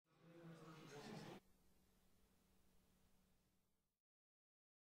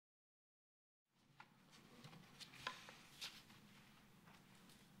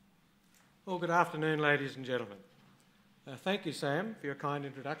Well, good afternoon, ladies and gentlemen. Thank you, Sam, for your kind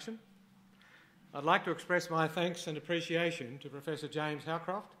introduction. I'd like to express my thanks and appreciation to Professor James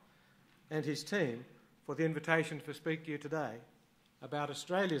Howcroft and his team for the invitation to speak to you today about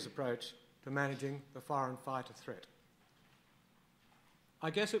Australia's approach to managing the foreign fighter threat. I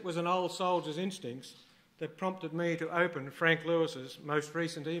guess it was an old soldier's instincts that prompted me to open Frank Lewis's most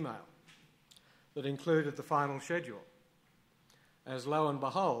recent email that included the final schedule, as lo and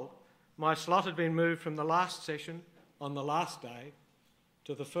behold, my slot had been moved from the last session on the last day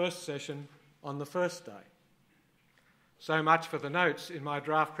to the first session on the first day. So much for the notes in my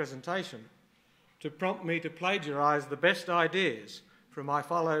draft presentation to prompt me to plagiarise the best ideas from my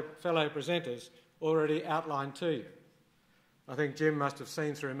fellow presenters already outlined to you. I think Jim must have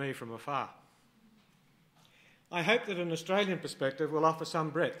seen through me from afar. I hope that an Australian perspective will offer some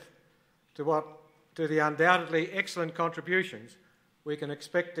breadth to the undoubtedly excellent contributions we can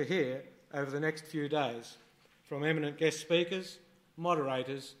expect to hear over the next few days from eminent guest speakers,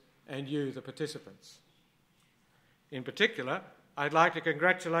 moderators, and you, the participants. In particular, I'd like to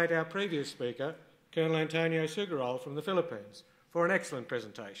congratulate our previous speaker, Colonel Antonio Sugarol from the Philippines, for an excellent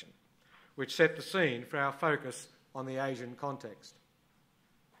presentation, which set the scene for our focus on the Asian context.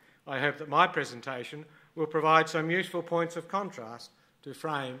 I hope that my presentation will provide some useful points of contrast to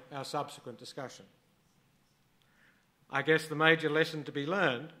frame our subsequent discussion. I guess the major lesson to be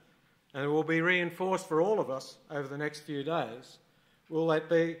learned, and it will be reinforced for all of us over the next few days, will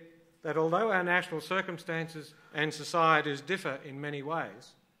be that although our national circumstances and societies differ in many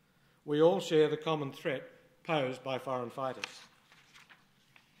ways, we all share the common threat posed by foreign fighters.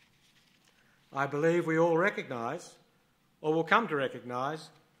 I believe we all recognise, or will come to recognise,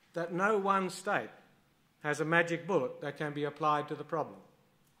 that no one state has a magic bullet that can be applied to the problem,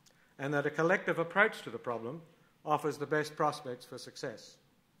 and that a collective approach to the problem offers the best prospects for success.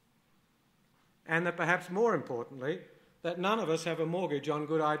 And that perhaps more importantly, that none of us have a mortgage on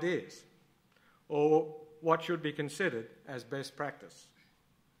good ideas, or what should be considered as best practice.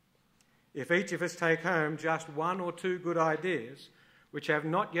 If each of us take home just one or two good ideas which have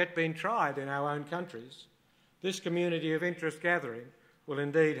not yet been tried in our own countries, this community of interest gathering will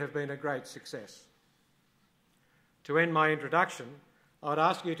indeed have been a great success. To end my introduction, I would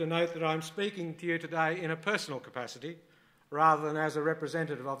ask you to note that I'm speaking to you today in a personal capacity rather than as a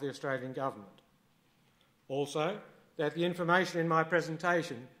representative of the Australian Government. Also, that the information in my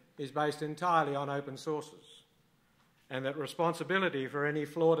presentation is based entirely on open sources, and that responsibility for any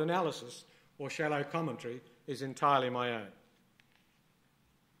flawed analysis or shallow commentary is entirely my own.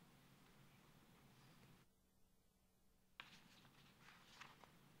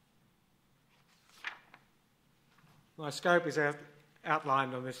 My scope is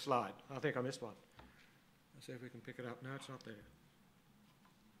outlined on this slide. I think I missed one. Let's see if we can pick it up. No, it's not there.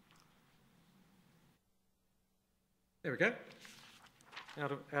 There we go.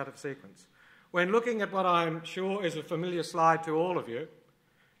 Out of sequence. When looking at what I'm sure is a familiar slide to all of you,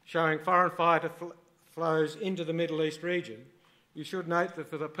 showing foreign fighter flows into the Middle East region, you should note that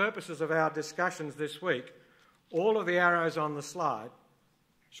for the purposes of our discussions this week, all of the arrows on the slide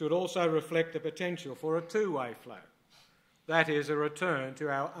should also reflect the potential for a two-way flow. That is, a return to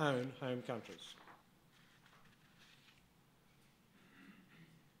our own home countries.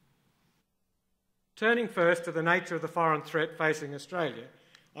 Turning first to the nature of the foreign threat facing Australia,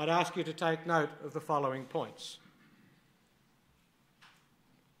 I'd ask you to take note of the following points.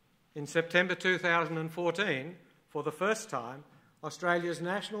 In September 2014, for the first time, Australia's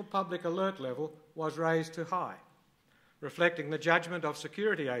national public alert level was raised to high, reflecting the judgment of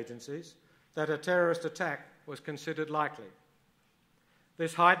security agencies that a terrorist attack was considered likely.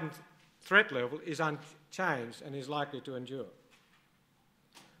 This heightened threat level is unchanged and is likely to endure.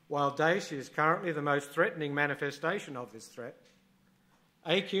 While Daesh is currently the most threatening manifestation of this threat,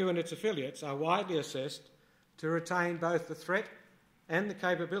 AQ and its affiliates are widely assessed to retain both the threat and the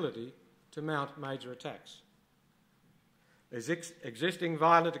capability to mount major attacks. Existing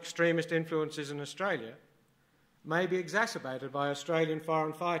violent extremist influences in Australia may be exacerbated by Australian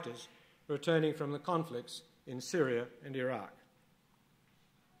foreign fighters returning from the conflicts in Syria and Iraq.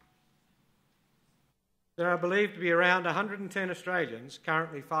 There are believed to be around 110 Australians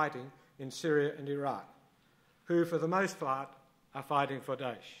currently fighting in Syria and Iraq, who for the most part are fighting for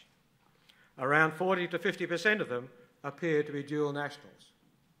Daesh. Around 40 to 50% of them appear to be dual nationals.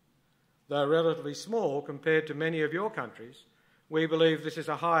 Though relatively small compared to many of your countries, we believe this is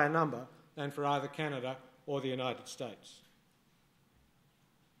a higher number than for either Canada or the United States.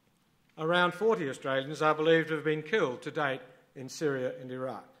 Around 40 Australians are believed to have been killed to date in Syria and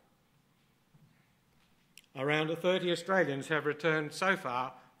Iraq. Around 30 Australians have returned so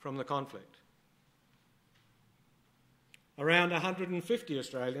far from the conflict. Around 150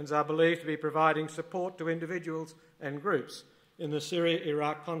 Australians are believed to be providing support to individuals and groups in the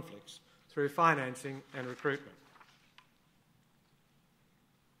Syria-Iraq conflicts through financing and recruitment.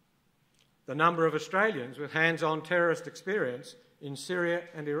 The number of Australians with hands-on terrorist experience in Syria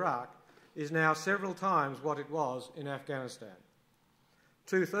and Iraq is now several times what it was in Afghanistan,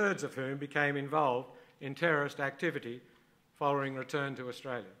 2/3 of whom became involved in terrorist activity following return to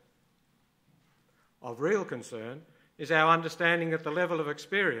Australia. Of real concern is our understanding that the level of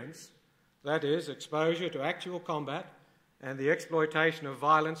experience, that is, exposure to actual combat and the exploitation of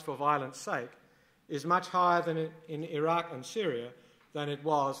violence for violence sake, is much higher than in Iraq and Syria than it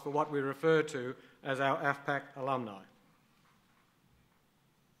was for what we refer to as our AFPAC alumni.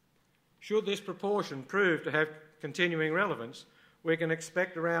 Should this proportion prove to have continuing relevance, we can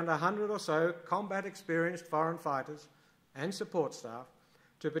expect around 100 or so combat-experienced foreign fighters and support staff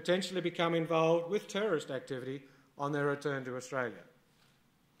to potentially become involved with terrorist activity on their return to Australia.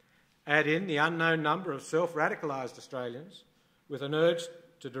 Add in the unknown number of self-radicalised Australians with an urge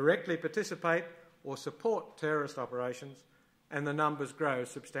to directly participate or support terrorist operations, and the numbers grow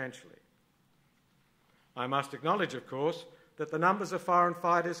substantially. I must acknowledge, of course, that the numbers of foreign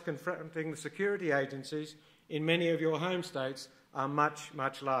fighters confronting the security agencies in many of your home states are much,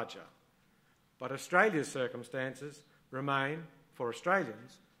 much larger. But Australia's circumstances remain, for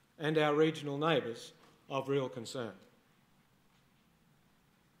Australians and our regional neighbours, of real concern.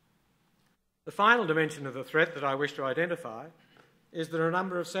 The final dimension of the threat that I wish to identify is that a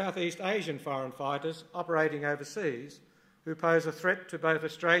number of Southeast Asian foreign fighters operating overseas who pose a threat to both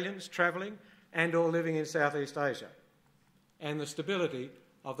Australians travelling and or living in Southeast Asia and the stability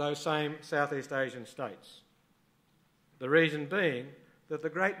of those same Southeast Asian states. The reason being that the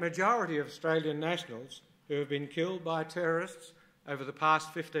great majority of Australian nationals who have been killed by terrorists over the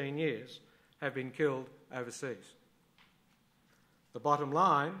past 15 years have been killed overseas. The bottom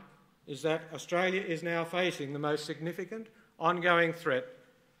line is that Australia is now facing the most significant ongoing threat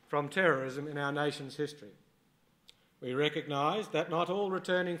from terrorism in our nation's history. We recognise that not all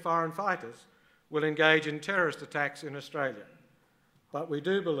returning foreign fighters will engage in terrorist attacks in Australia, but we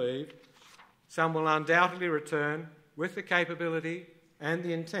do believe some will undoubtedly return with the capability and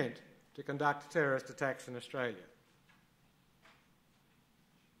the intent to conduct terrorist attacks in Australia.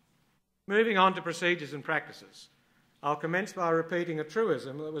 Moving on to procedures and practices, I'll commence by repeating a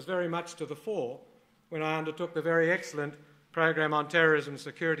truism that was very much to the fore when I undertook the very excellent program on Terrorism and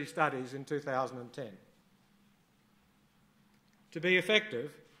Security Studies in 2010. To be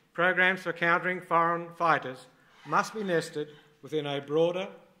effective, programs for countering foreign fighters must be nested within a broader,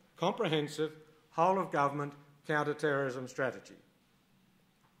 comprehensive, whole-of-government counter-terrorism strategy.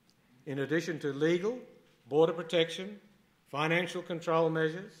 In addition to legal, border protection, financial control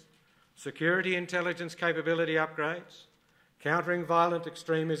measures, security intelligence capability upgrades, countering violent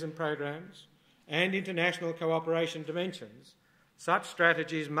extremism programs, and international cooperation dimensions, such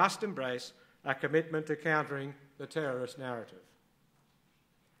strategies must embrace a commitment to countering the terrorist narrative.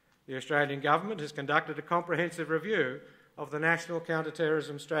 The Australian Government has conducted a comprehensive review of the National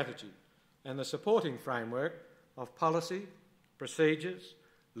Counterterrorism Strategy and the supporting framework of policy, procedures,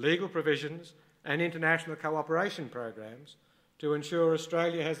 legal provisions and international cooperation programs to ensure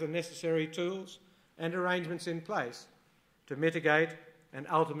Australia has the necessary tools and arrangements in place to mitigate and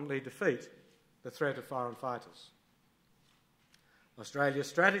ultimately defeat the threat of foreign fighters. Australia's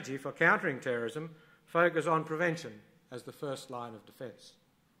strategy for countering terrorism focuses on prevention as the first line of defence.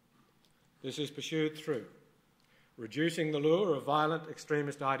 This is pursued through reducing the lure of violent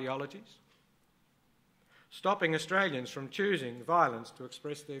extremist ideologies, stopping Australians from choosing violence to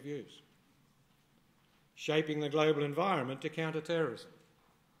express their views, shaping the global environment to counter terrorism,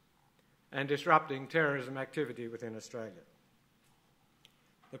 and disrupting terrorism activity within Australia.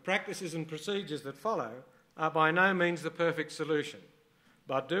 The practices and procedures that follow are by no means the perfect solution,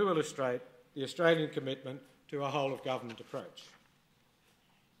 but do illustrate the Australian commitment to a whole-of-government approach.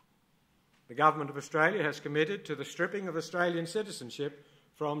 The Government of Australia has committed to the stripping of Australian citizenship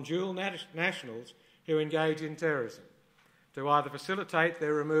from dual nationals who engage in terrorism, to either facilitate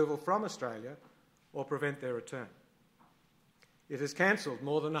their removal from Australia or prevent their return. It has cancelled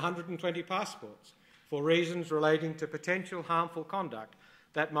more than 120 passports for reasons relating to potential harmful conduct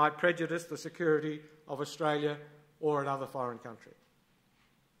that might prejudice the security of Australia or another foreign country.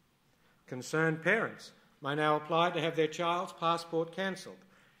 Concerned parents may now apply to have their child's passport cancelled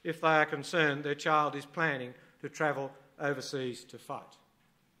if they are concerned their child is planning to travel overseas to fight.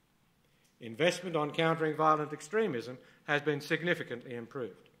 Investment on countering violent extremism has been significantly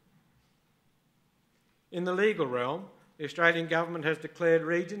improved. In the legal realm, the Australian Government has declared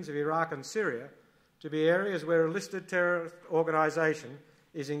regions of Iraq and Syria to be areas where a listed terrorist organisation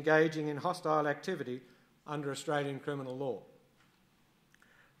is engaging in hostile activity under Australian criminal law.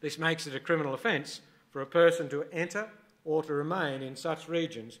 This makes it a criminal offence for a person to enter or to remain in such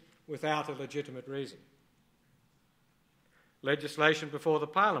regions without a legitimate reason. Legislation before the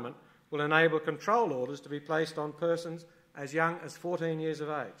Parliament will enable control orders to be placed on persons as young as 14 years of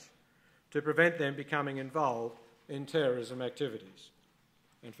age to prevent them becoming involved in terrorism activities.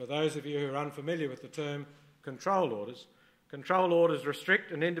 And for those of you who are unfamiliar with the term control orders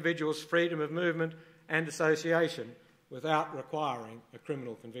restrict an individual's freedom of movement and association without requiring a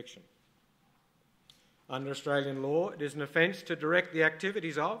criminal conviction. Under Australian law, it is an offence to direct the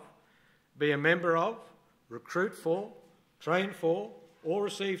activities of, be a member of, recruit for, train for, or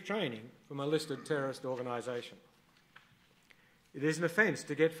receive training from a listed terrorist organisation. It is an offence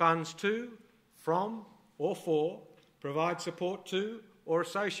to get funds to, from, or for, provide support to, or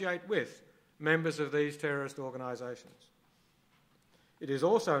associate with members of these terrorist organisations. It is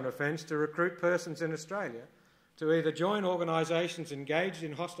also an offence to recruit persons in Australia to either join organisations engaged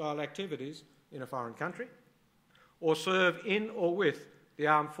in hostile activities in a foreign country or serve in or with the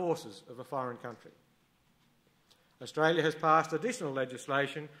armed forces of a foreign country. Australia has passed additional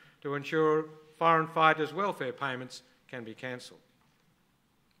legislation to ensure foreign fighters' welfare payments can be cancelled.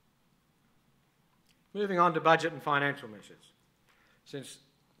 Moving on to budget and financial measures. Since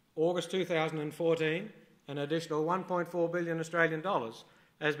August 2014, an additional $1.4 billion Australian dollars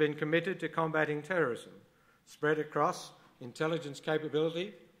has been committed to combating terrorism, spread across intelligence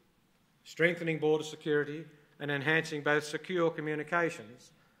capability, strengthening border security, and enhancing both secure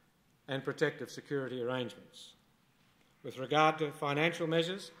communications and protective security arrangements. With regard to financial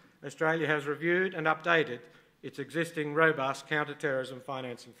measures, Australia has reviewed and updated its existing robust counter-terrorism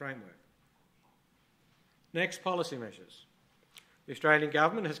financing framework. Next, policy measures. The Australian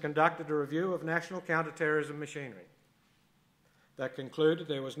Government has conducted a review of national counter-terrorism machinery that concluded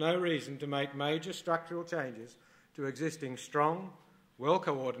there was no reason to make major structural changes to existing strong,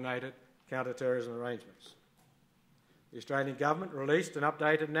 well-coordinated counter-terrorism arrangements. The Australian Government released an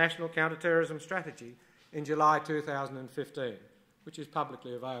updated national counter-terrorism strategy in July 2015, which is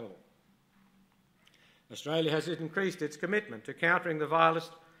publicly available. Australia has increased its commitment to countering the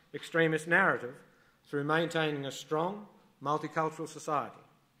vilest extremist narrative through maintaining a strong, multicultural society,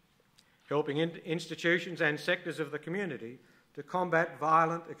 helping institutions and sectors of the community to combat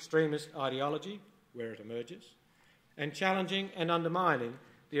violent extremist ideology where it emerges, and challenging and undermining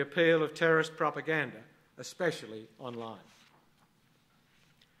the appeal of terrorist propaganda, especially online.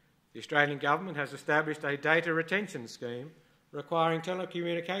 The Australian Government has established a data retention scheme requiring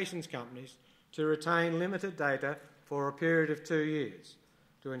telecommunications companies to retain limited data for a period of 2 years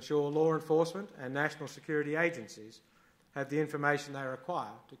to ensure law enforcement and national security agencies have the information they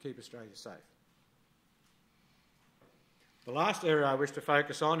require to keep Australia safe. The last area I wish to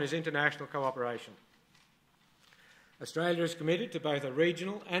focus on is international cooperation. Australia is committed to both a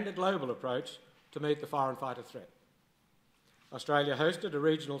regional and a global approach to meet the foreign fighter threat. Australia hosted a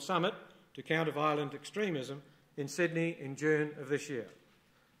regional summit to counter violent extremism in Sydney in June of this year,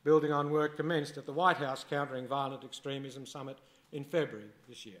 building on work commenced at the White House Countering Violent Extremism Summit in February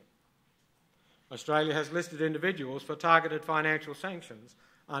this year. Australia has listed individuals for targeted financial sanctions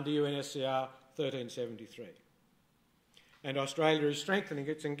under UNSCR 1373. And Australia is strengthening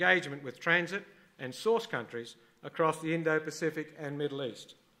its engagement with transit and source countries across the Indo-Pacific and Middle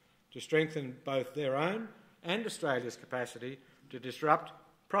East to strengthen both their own and Australia's capacity to disrupt,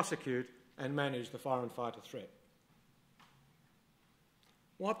 prosecute and manage the foreign fighter threat.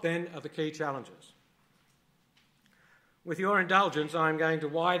 What then are the key challenges? With your indulgence, I am going to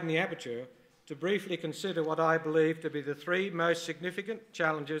widen the aperture to briefly consider what I believe to be the three most significant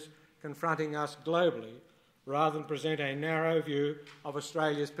challenges confronting us globally, rather than present a narrow view of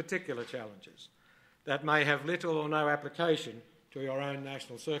Australia's particular challenges that may have little or no application to your own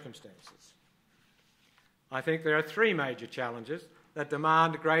national circumstances. I think there are three major challenges that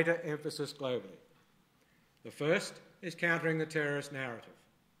demand greater emphasis globally. The first is countering the terrorist narrative.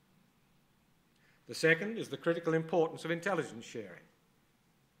 The second is the critical importance of intelligence sharing.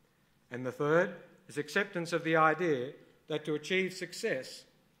 And the third is acceptance of the idea that to achieve success,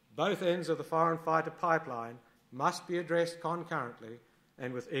 both ends of the foreign fighter pipeline must be addressed concurrently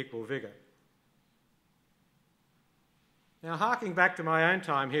and with equal vigour. Now, harking back to my own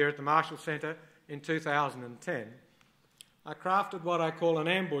time here at the Marshall Centre in 2010, I crafted what I call an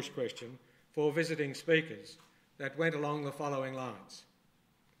ambush question for visiting speakers that went along the following lines.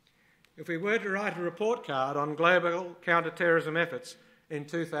 If we were to write a report card on global counter-terrorism efforts in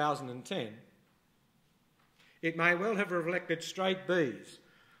 2010, it may well have reflected straight Bs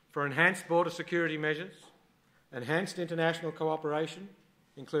for enhanced border security measures, enhanced international cooperation,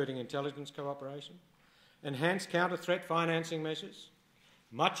 including intelligence cooperation, enhanced counter-threat financing measures,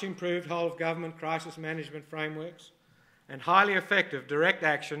 much improved whole-of-government crisis management frameworks, and highly effective direct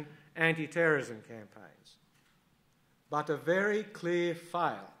action anti-terrorism campaigns. But a very clear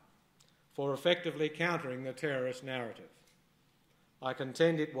fail for effectively countering the terrorist narrative. I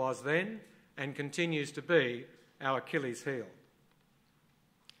contend it was then and continues to be our Achilles heel.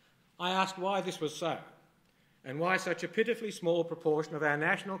 I asked why this was so, and why such a pitifully small proportion of our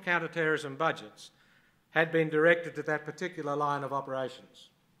national counter-terrorism budgets had been directed to that particular line of operations.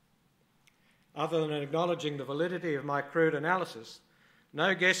 Other than acknowledging the validity of my crude analysis,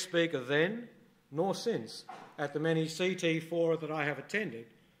 no guest speaker then, nor since, at the many CT fora that I have attended,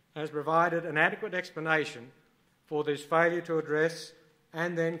 has provided an adequate explanation for this failure to address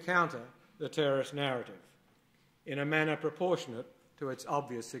and then counter the terrorist narrative in a manner proportionate to its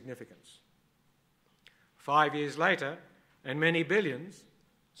obvious significance. 5 years later, and many billions,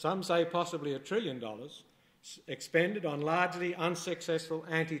 some say possibly $1 trillion, expended on largely unsuccessful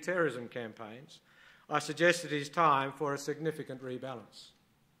anti-terrorism campaigns, I suggest it is time for a significant rebalance.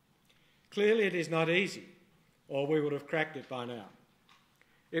 Clearly it is not easy, or we would have cracked it by now.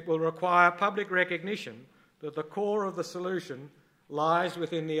 It will require public recognition that the core of the solution lies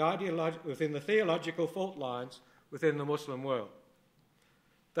within the theological fault lines within the Muslim world,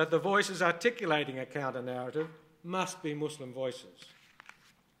 that the voices articulating a counter-narrative must be Muslim voices,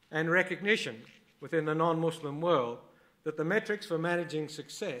 and recognition within the non-Muslim world that the metrics for managing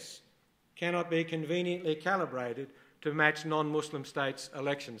success cannot be conveniently calibrated to match non-Muslim states'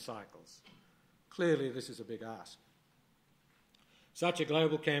 election cycles. Clearly, this is a big ask. Such a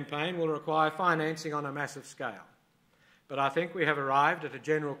global campaign will require financing on a massive scale, but I think we have arrived at a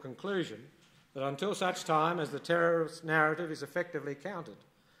general conclusion that until such time as the terrorist narrative is effectively countered,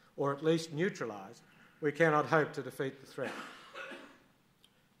 or at least neutralised, we cannot hope to defeat the threat.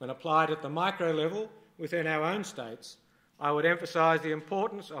 When applied at the micro level within our own states, I would emphasise the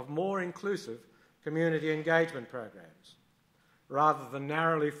importance of more inclusive community engagement programs, rather than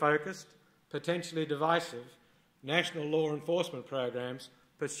narrowly focused, potentially divisive, national law enforcement programs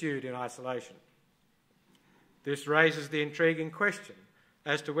pursued in isolation. This raises the intriguing question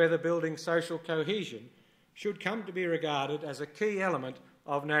as to whether building social cohesion should come to be regarded as a key element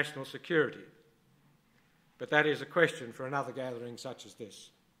of national security. But that is a question for another gathering such as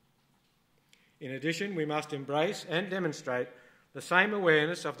this. In addition, we must embrace and demonstrate the same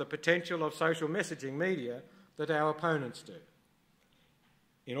awareness of the potential of social messaging media that our opponents do.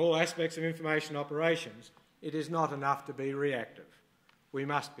 In all aspects of information operations, it is not enough to be reactive. We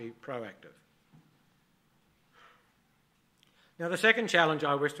must be proactive. Now, the second challenge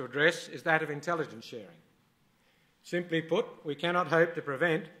I wish to address is that of intelligence sharing. Simply put, we cannot hope to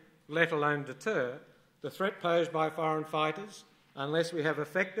prevent, let alone deter, the threat posed by foreign fighters unless we have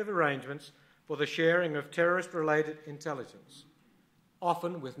effective arrangements for the sharing of terrorist-related intelligence,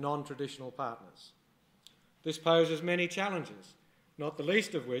 often with non-traditional partners. This poses many challenges, not the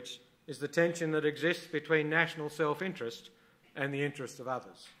least of which is the tension that exists between national self-interest and the interests of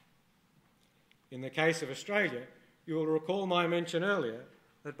others. In the case of Australia, you will recall my mention earlier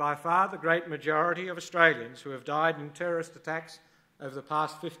that by far the great majority of Australians who have died in terrorist attacks over the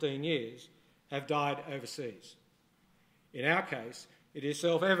past 15 years have died overseas. In our case, it is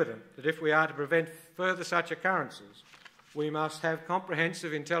self-evident that if we are to prevent further such occurrences, we must have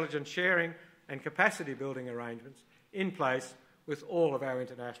comprehensive intelligence sharing and capacity building arrangements in place with all of our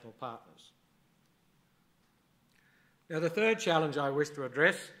international partners. Now, the third challenge I wish to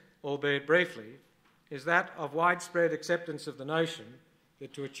address, albeit briefly, is that of widespread acceptance of the notion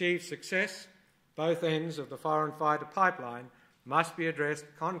that to achieve success, both ends of the foreign fighter pipeline must be addressed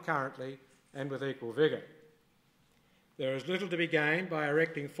concurrently and with equal vigour. There is little to be gained by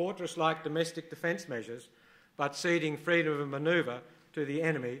erecting fortress-like domestic defence measures, but ceding freedom of manoeuvre to the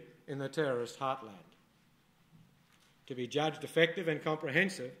enemy in the terrorist heartland. To be judged effective and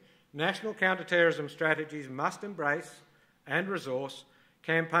comprehensive, national counter-terrorism strategies must embrace and resource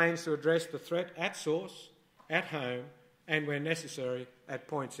campaigns to address the threat at source, at home, and where necessary, at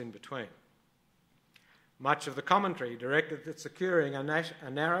points in between. Much of the commentary directed at securing a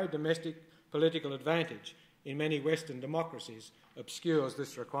narrow domestic political advantage in many Western democracies obscures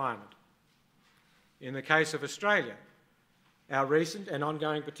this requirement. In the case of Australia, our recent and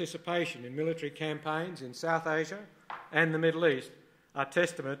ongoing participation in military campaigns in South Asia and the Middle East are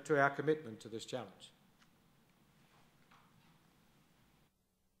testament to our commitment to this challenge.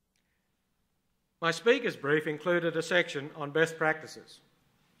 My speaker's brief included a section on best practices,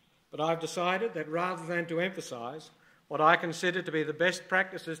 but I've decided that rather than to emphasise what I consider to be the best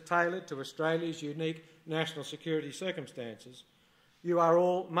practices tailored to Australia's unique national security circumstances, you are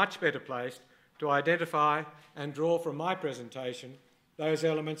all much better placed to identify and draw from my presentation those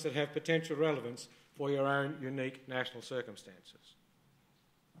elements that have potential relevance for your own unique national circumstances.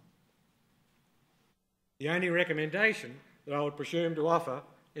 The only recommendation that I would presume to offer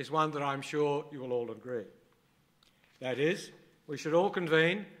is one that I'm sure you will all agree. That is, we should all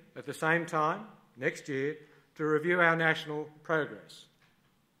convene at the same time next year to review our national progress,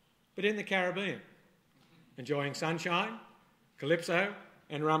 but in the Caribbean, enjoying sunshine, calypso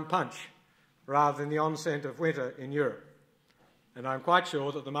and rum punch, rather than the onset of winter in Europe. And I'm quite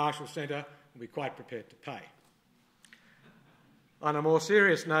sure that the Marshall Centre will be quite prepared to pay. On a more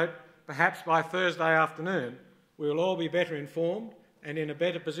serious note, perhaps by Thursday afternoon, we will all be better informed and in a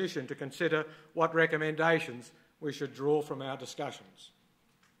better position to consider what recommendations we should draw from our discussions.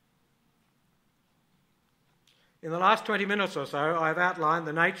 In the last 20 minutes or so, I have outlined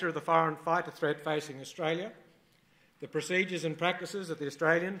the nature of the foreign fighter threat facing Australia, the procedures and practices that the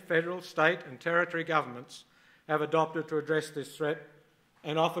Australian, federal, state and territory governments have adopted to address this threat,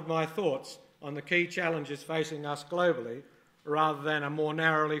 and offered my thoughts on the key challenges facing us globally rather than a more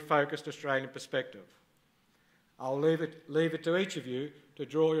narrowly focused Australian perspective. I'll leave it to each of you to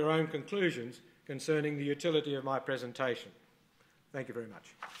draw your own conclusions concerning the utility of my presentation. Thank you very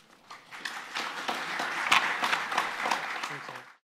much.